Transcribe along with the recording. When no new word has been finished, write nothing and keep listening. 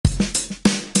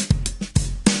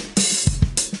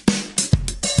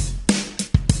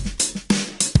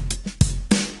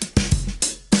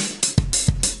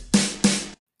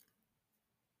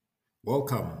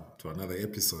Welcome to another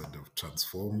episode of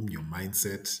Transform Your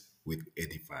Mindset with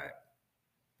Edify.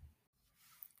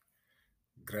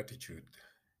 Gratitude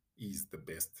is the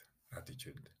best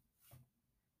attitude.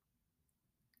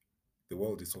 The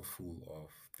world is so full of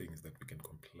things that we can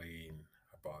complain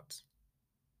about.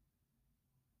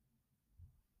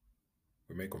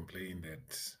 We may complain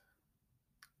that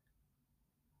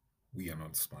we are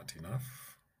not smart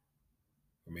enough.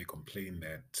 We may complain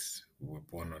that we were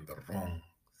born on the wrong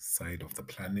side of the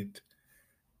planet.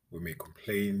 We may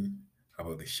complain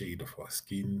about the shade of our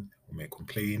skin. We may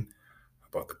complain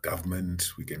about the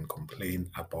government. We can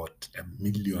complain about a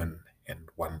million and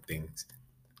one things.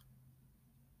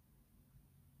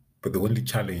 But the only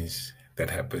challenge that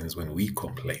happens when we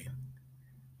complain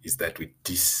is that we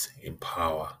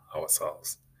disempower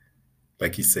ourselves.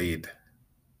 Like he said,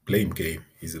 blame game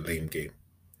is a lame game.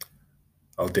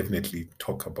 I'll definitely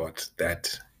talk about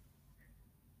that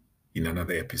in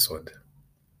another episode.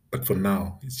 But for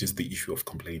now, it's just the issue of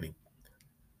complaining.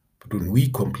 But when we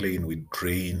complain, we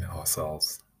drain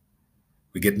ourselves.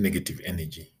 We get negative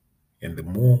energy. And the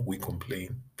more we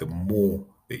complain, the more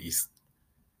there is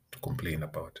to complain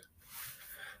about.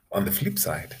 On the flip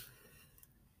side,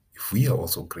 if we are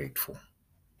also grateful,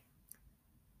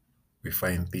 we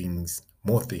find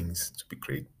more things to be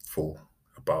grateful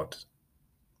about.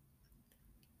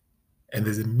 And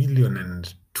there's a million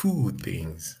and two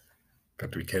things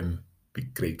that we can be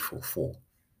grateful for.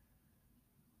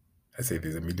 I say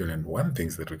there's a million and one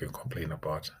things that we can complain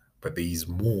about, but there is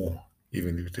more,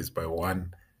 even if it is by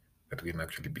one, that we can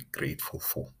actually be grateful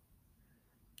for.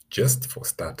 Just for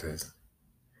starters,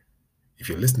 if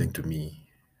you're listening to me,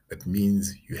 that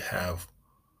means you have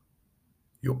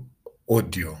your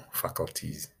audio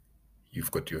faculties. You've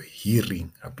got your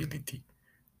hearing ability.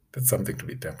 That's something to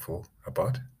be thankful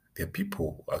about. There are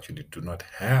people who actually do not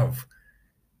have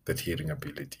that hearing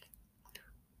ability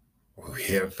or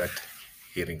have that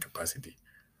hearing capacity.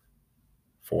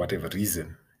 For whatever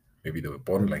reason, maybe they were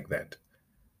born like that.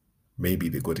 Maybe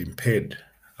they got impaired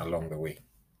along the way.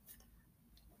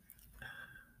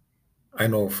 I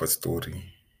know of a story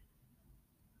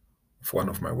of one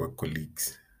of my work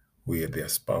colleagues who had their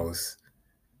spouse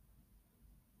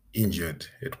injured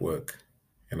at work.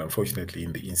 And unfortunately,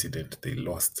 in the incident, they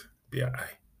lost their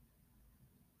eye.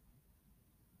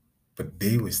 But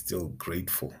they were still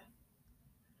grateful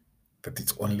that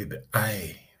it's only the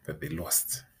eye that they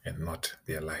lost and not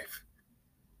their life.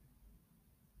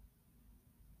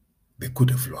 They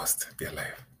could have lost their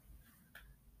life.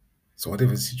 So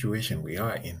whatever situation we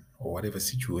are in, or whatever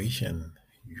situation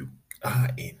you are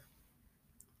in,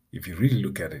 if you really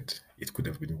look at it, it could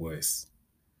have been worse.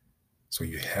 So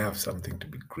you have something to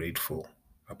be grateful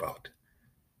about.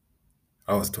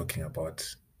 I was talking about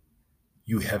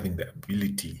you having the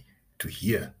ability to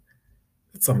hear.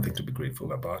 That's something to be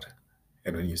grateful about.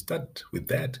 And when you start with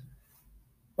that,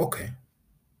 okay,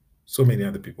 so many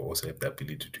other people also have the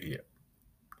ability to hear.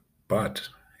 But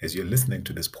as you're listening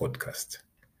to this podcast,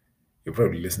 you're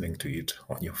probably listening to it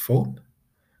on your phone,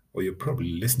 or you're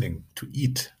probably listening to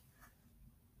it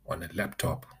on a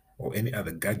laptop or any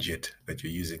other gadget that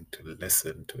you're using to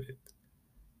listen to it.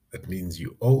 That means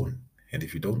you own. And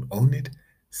if you don't own it,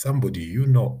 somebody you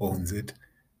know owns it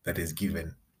that has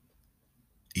given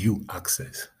you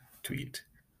access to it.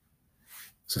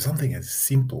 So something as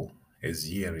simple as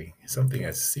hearing, something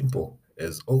as simple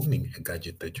as owning a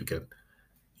gadget that you can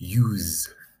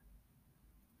use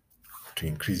to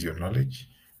increase your knowledge,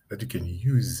 that you can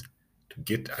use to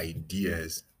get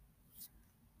ideas.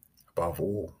 Above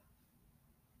all,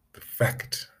 the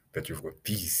fact that you've got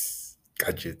these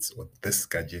gadgets or this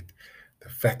gadget, the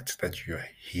fact that you're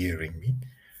hearing me,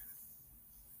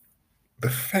 the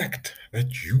fact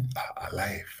that you are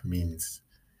alive means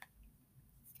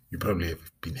you probably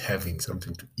have been having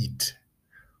something to eat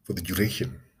for the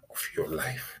duration of your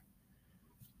life.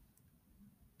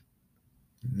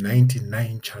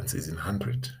 99 chances in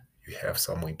 100, you have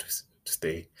somewhere to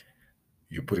stay.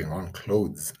 You're putting on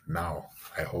clothes now,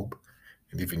 I hope.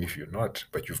 And even if you're not,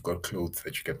 but you've got clothes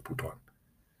that you can put on.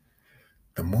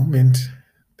 The moment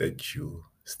that you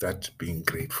start being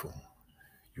grateful,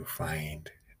 you find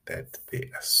that there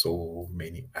are so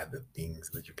many other things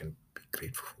that you can be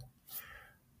grateful for.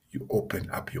 You open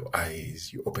up your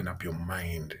eyes, you open up your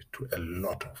mind to a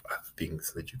lot of other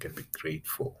things that you can be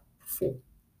grateful for.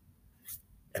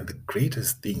 And the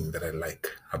greatest thing that I like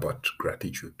about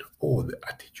gratitude, or the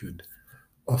attitude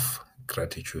of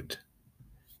gratitude,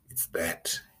 is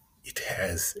that it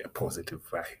has a positive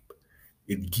vibe.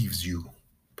 It gives you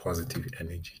positive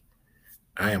energy.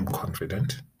 I am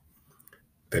confident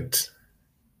that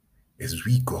as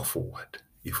we go forward,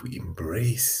 if we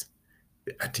embrace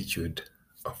the attitude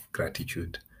of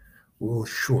gratitude, we will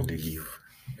surely live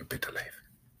a better life.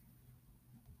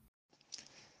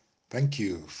 Thank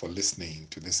you for listening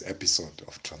to this episode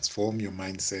of Transform Your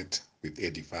Mindset with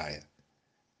Edifier.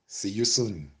 See you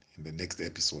soon in the next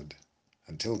episode.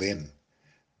 Until then,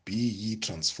 be ye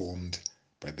transformed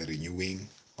by the renewing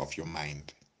of your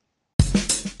mind.